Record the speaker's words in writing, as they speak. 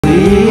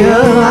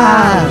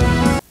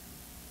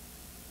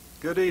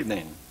Good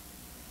evening,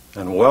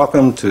 and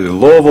welcome to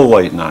Louisville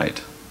Late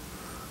Night.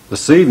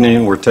 This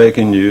evening we're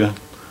taking you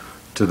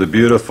to the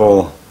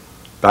beautiful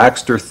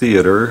Baxter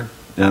Theater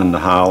in the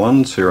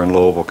Highlands here in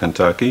Louisville,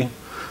 Kentucky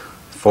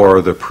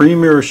for the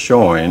premiere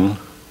showing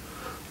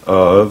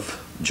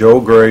of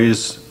Joe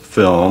Gray's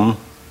film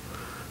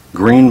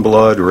Green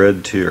Blood,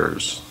 Red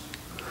Tears.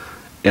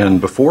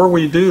 And before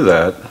we do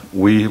that,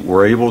 we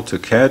were able to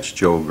catch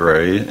Joe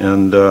Gray,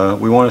 and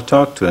we want to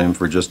talk to him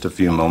for just a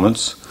few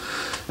moments.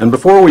 And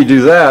before we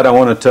do that, I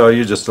want to tell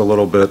you just a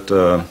little bit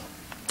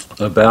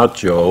about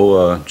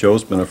Joe.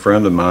 Joe's been a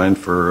friend of mine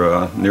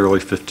for nearly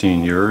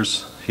 15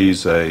 years.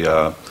 He's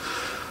a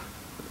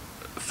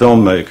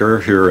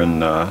filmmaker here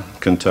in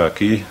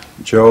Kentucky.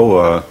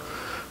 Joe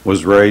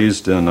was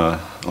raised on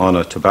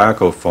a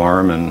tobacco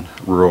farm in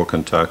rural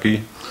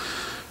Kentucky.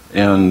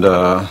 And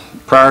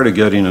prior to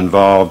getting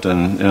involved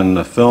in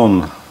the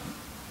film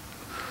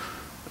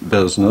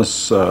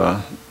business,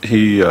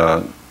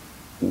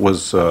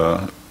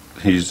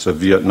 he's a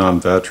Viet Nam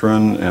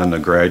veteran and a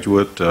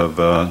graduate of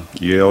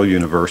Yale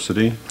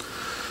University.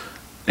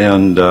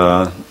 And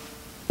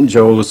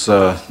Joe's,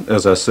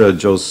 as I said,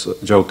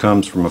 Joe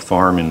comes from a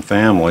farming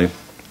family.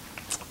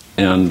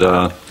 And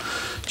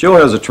Joe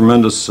has a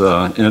tremendous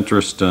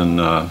interest in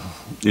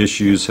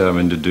issues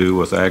having to do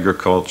with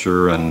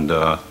agriculture and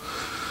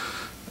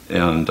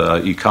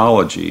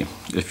ecology,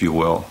 if you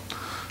will.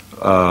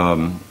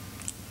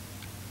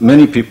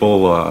 Many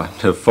people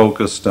have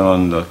focused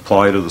on the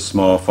plight of the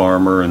small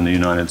farmer in the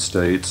United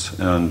States,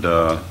 and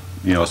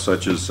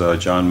such as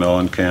John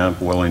Mellencamp,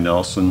 Willie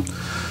Nelson.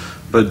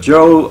 But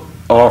Joe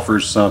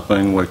offers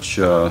something which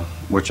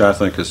I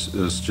think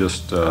is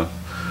just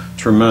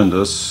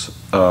tremendous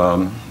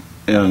in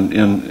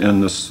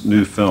this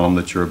new film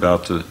that you're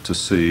about to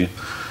see.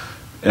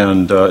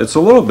 And it's a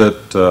little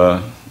bit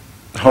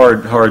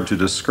hard to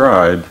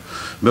describe.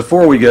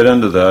 Before we get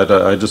into that,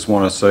 I just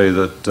want to say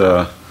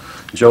that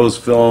Joe's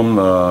film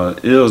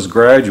is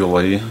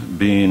gradually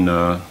being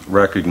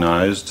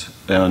recognized,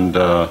 and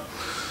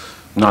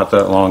not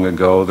that long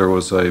ago there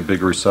was a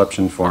big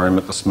reception for him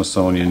at the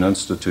Smithsonian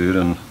Institute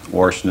in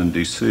Washington,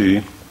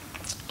 D.C.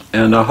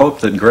 And I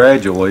hope that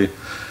gradually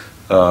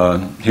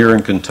here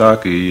in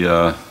Kentucky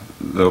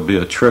there'll be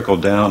a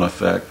trickle-down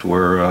effect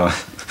where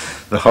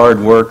the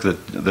hard work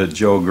that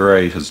Joe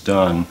Gray has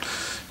done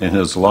in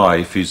his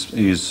life,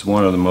 he's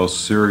one of the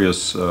most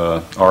serious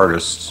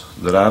artists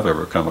that I've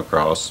ever come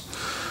across,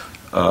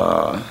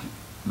 that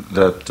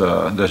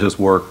his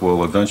work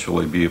will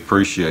eventually be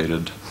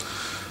appreciated.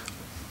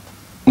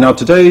 Now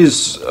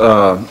today's,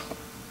 or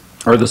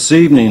this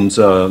evening's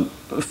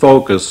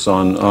focus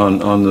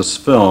on this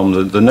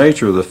film, the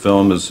nature of the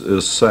film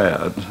is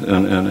sad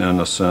in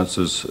a sense,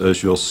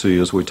 as you'll see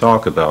as we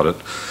talk about it.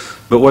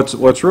 But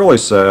what's really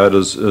sad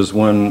is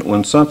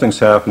when something's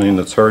happening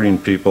that's hurting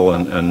people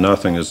and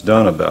nothing is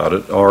done about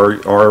it,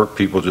 or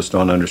people just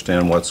don't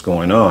understand what's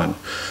going on.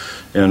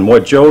 And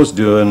what Joe's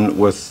doing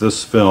with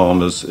this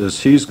film is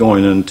he's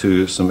going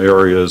into some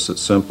areas that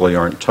simply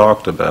aren't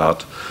talked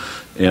about,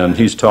 and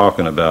he's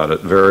talking about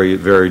it very,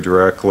 very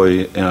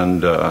directly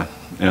and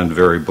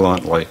very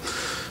bluntly.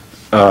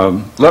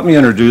 Let me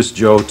introduce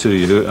Joe to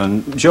you.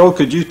 And Joe,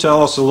 could you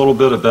tell us a little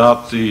bit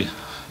about the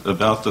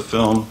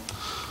film?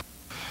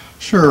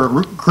 Sure.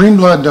 Green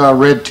Blood,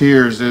 Red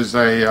Tears is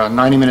a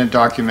 90-minute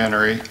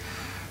documentary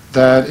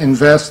that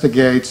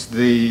investigates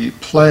the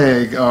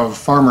plague of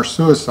farmer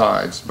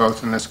suicides,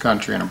 both in this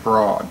country and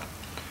abroad.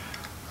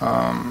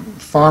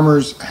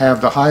 Farmers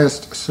have the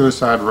highest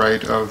suicide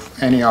rate of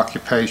any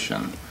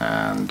occupation,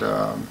 and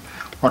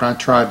what I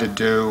tried to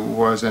do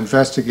was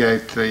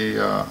investigate the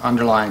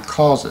underlying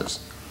causes.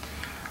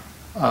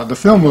 The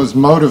film was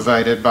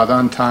motivated by the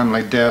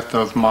untimely death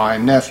of my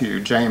nephew,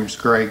 James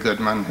Gray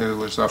Goodman, who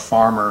was a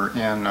farmer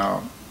in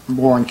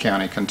Warren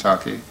County,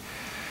 Kentucky.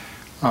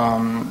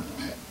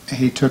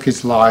 He took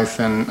his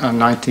life in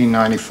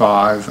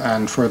 1995,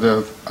 and for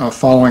the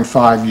following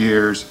 5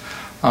 years,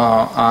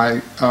 I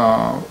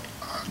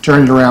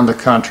journeyed around the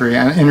country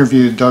and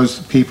interviewed those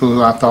people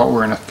who I thought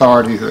were in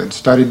authority, who had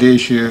studied the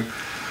issue,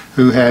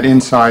 who had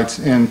insights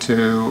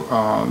into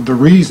the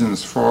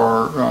reasons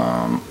for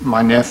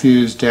my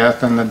nephew's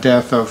death and the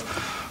death of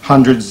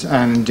hundreds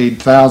and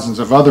indeed thousands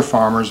of other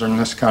farmers in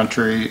this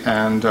country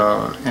and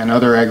in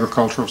other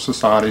agricultural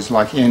societies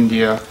like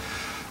India,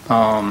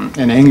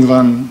 in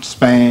England,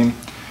 Spain.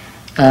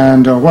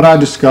 And what I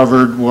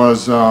discovered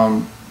was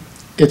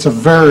it's a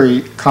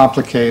very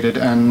complicated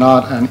and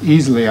not an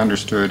easily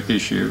understood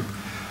issue.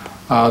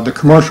 The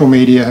commercial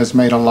media has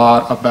made a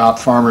lot about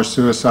farmer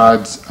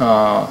suicides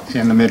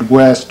in the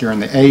Midwest during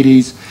the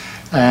 80s,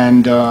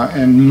 and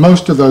in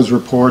most of those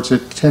reports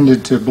it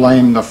tended to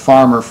blame the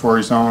farmer for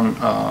his own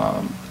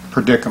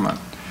predicament.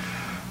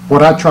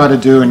 What I try to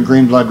do in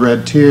Green Blood,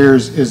 Red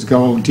Tears is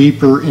go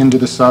deeper into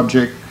the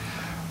subject,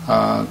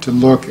 to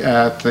look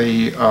at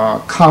the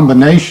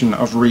combination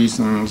of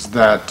reasons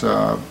that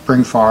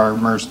bring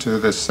farmers to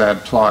this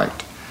sad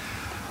plight.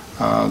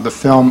 The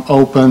film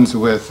opens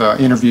with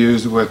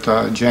interviews with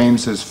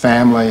James's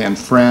family and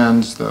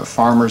friends, the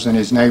farmers in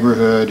his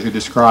neighborhood, who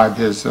describe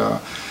his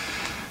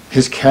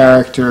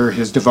character,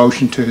 his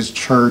devotion to his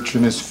church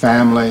and his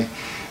family,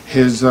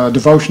 his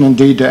devotion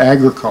indeed to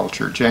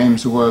agriculture.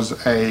 James was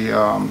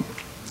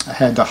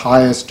had the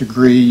highest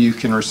degree you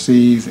can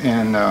receive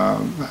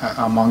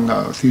among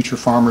the future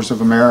farmers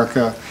of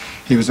America.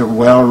 He was a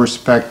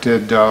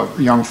well-respected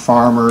young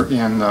farmer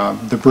in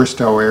the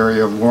Bristow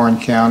area of Warren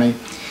County,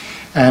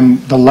 and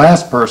the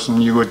last person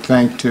you would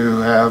think to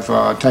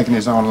have taken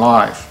his own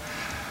life.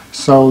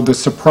 So the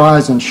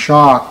surprise and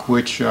shock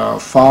which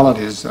followed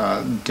his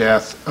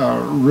death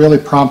really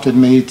prompted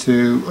me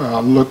to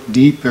look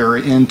deeper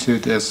into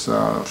this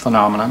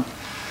phenomenon.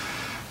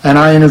 And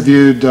I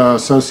interviewed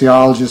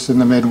sociologists in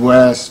the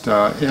Midwest,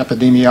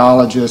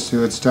 epidemiologists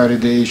who had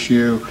studied the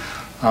issue,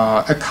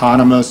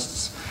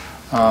 economists,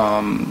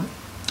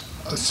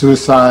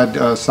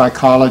 suicide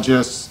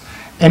psychologists,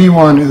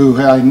 anyone who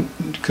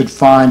could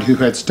find who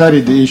had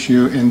studied the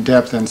issue in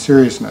depth and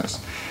seriousness.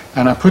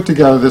 And I put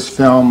together this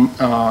film.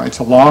 It's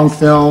a long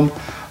film,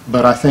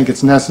 but I think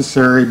it's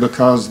necessary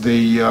because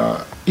the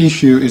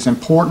issue is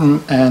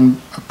important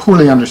and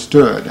poorly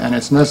understood. And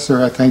it's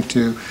necessary, I think,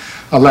 to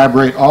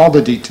elaborate all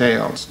the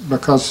details,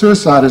 because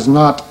suicide is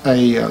not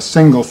a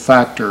single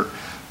factor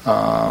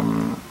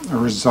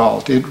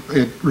result.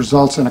 It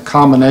results in a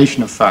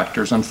combination of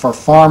factors. And for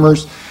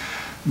farmers,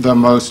 the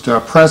most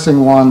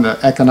pressing one,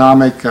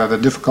 the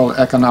difficult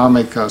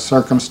economic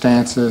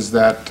circumstances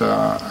that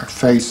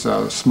face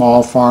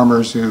small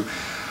farmers who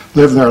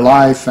live their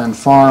life and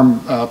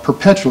farm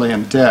perpetually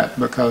in debt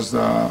because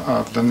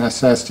of the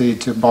necessity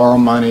to borrow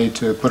money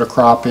to put a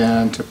crop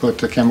in, to put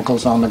the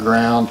chemicals on the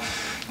ground,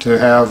 to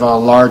have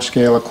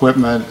large-scale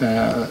equipment.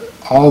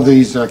 All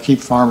these keep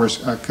farmers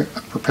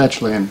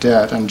perpetually in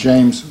debt, and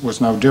James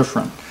was no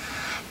different.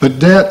 But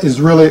debt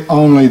is really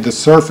only the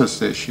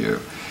surface issue.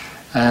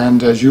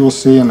 And as you will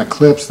see in the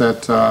clips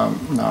that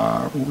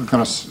we're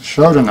going to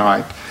show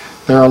tonight,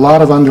 there are a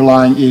lot of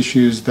underlying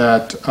issues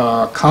that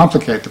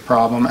complicate the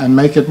problem and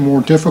make it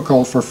more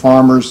difficult for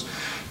farmers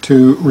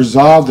to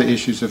resolve the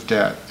issues of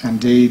debt.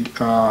 Indeed,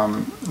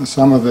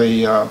 some of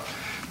the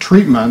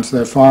treatments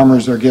that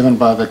farmers are given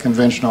by the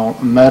conventional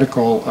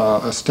medical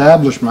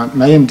establishment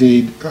may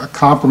indeed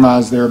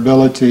compromise their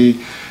ability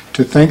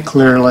to think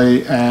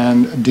clearly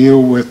and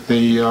deal with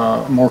the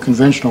more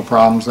conventional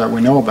problems that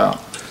we know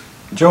about.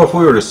 Joe, if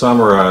we were to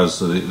summarize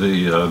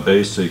the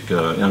basic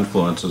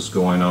influences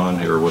going on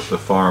here with the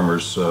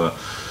farmers,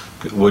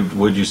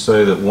 would you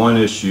say that one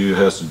issue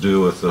has to do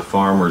with the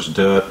farmers'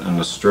 debt and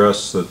the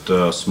stress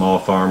that small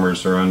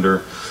farmers are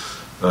under?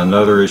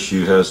 Another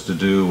issue has to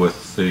do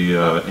with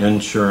the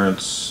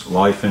insurance,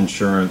 life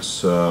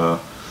insurance,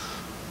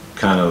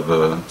 kind of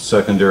a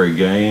secondary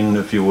gain,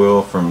 if you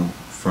will, from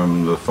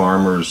the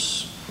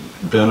farmers'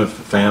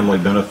 family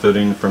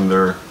benefiting from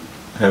their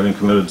having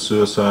committed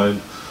suicide.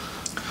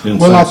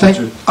 Well, I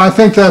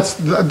think that's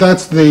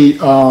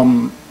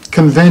the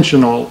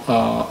conventional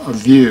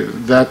view,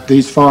 that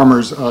these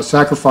farmers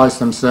sacrifice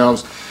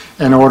themselves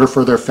in order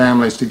for their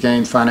families to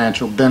gain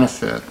financial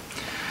benefit.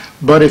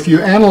 But if you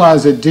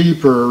analyze it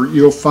deeper,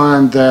 you'll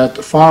find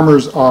that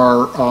farmers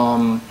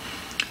are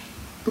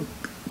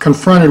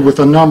confronted with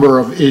a number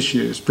of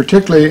issues,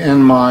 particularly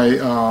in my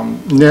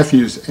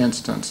nephew's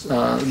instance.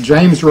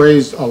 James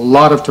raised a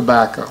lot of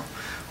tobacco,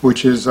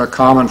 which is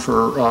common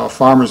for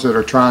farmers that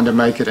are trying to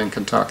make it in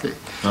Kentucky.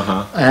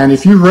 And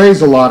if you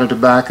raise a lot of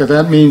tobacco,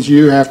 that means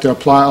you have to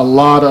apply a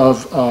lot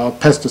of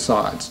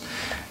pesticides.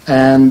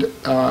 And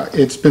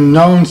it's been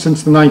known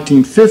since the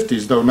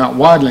 1950s, though not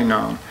widely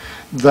known,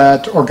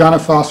 that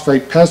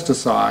organophosphate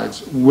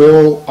pesticides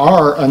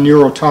are a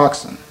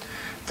neurotoxin.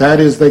 That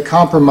is, they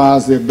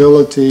compromise the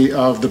ability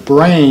of the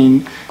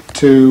brain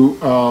to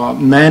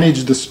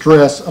manage the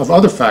stress of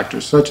other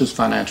factors, such as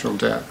financial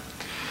debt.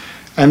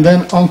 And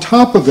then on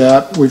top of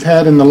that, we've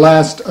had in the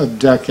last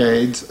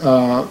decades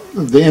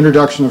the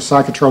introduction of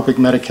psychotropic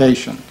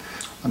medication.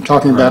 I'm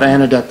talking about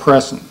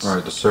antidepressants.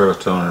 Right, the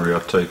serotonin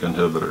reuptake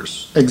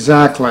inhibitors.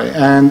 Exactly.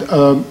 And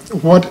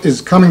what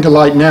is coming to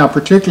light now,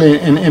 particularly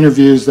in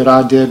interviews that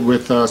I did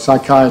with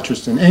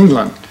psychiatrists in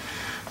England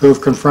who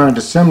have confronted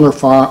a similar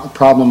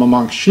problem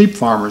among sheep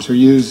farmers who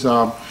use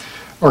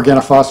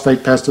organophosphate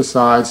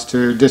pesticides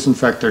to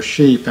disinfect their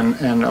sheep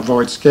and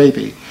avoid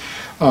scabies,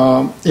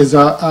 is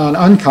an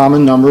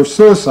uncommon number of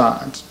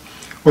suicides.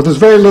 Well, there's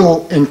very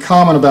little in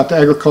common about the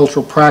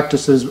agricultural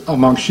practices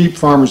among sheep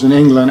farmers in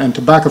England and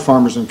tobacco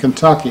farmers in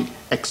Kentucky,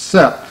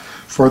 except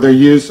for their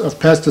use of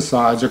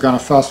pesticides,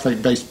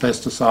 organophosphate-based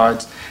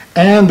pesticides,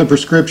 and the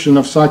prescription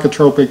of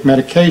psychotropic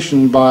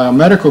medication by a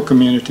medical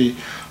community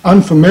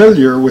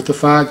unfamiliar with the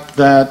fact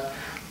that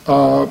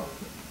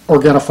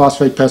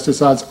organophosphate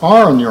pesticides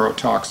are a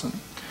neurotoxin.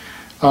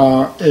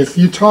 If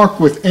you talk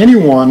with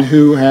anyone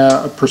who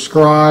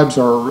prescribes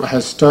or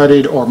has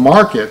studied or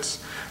markets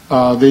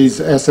these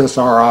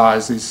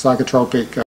SSRIs, these psychotropic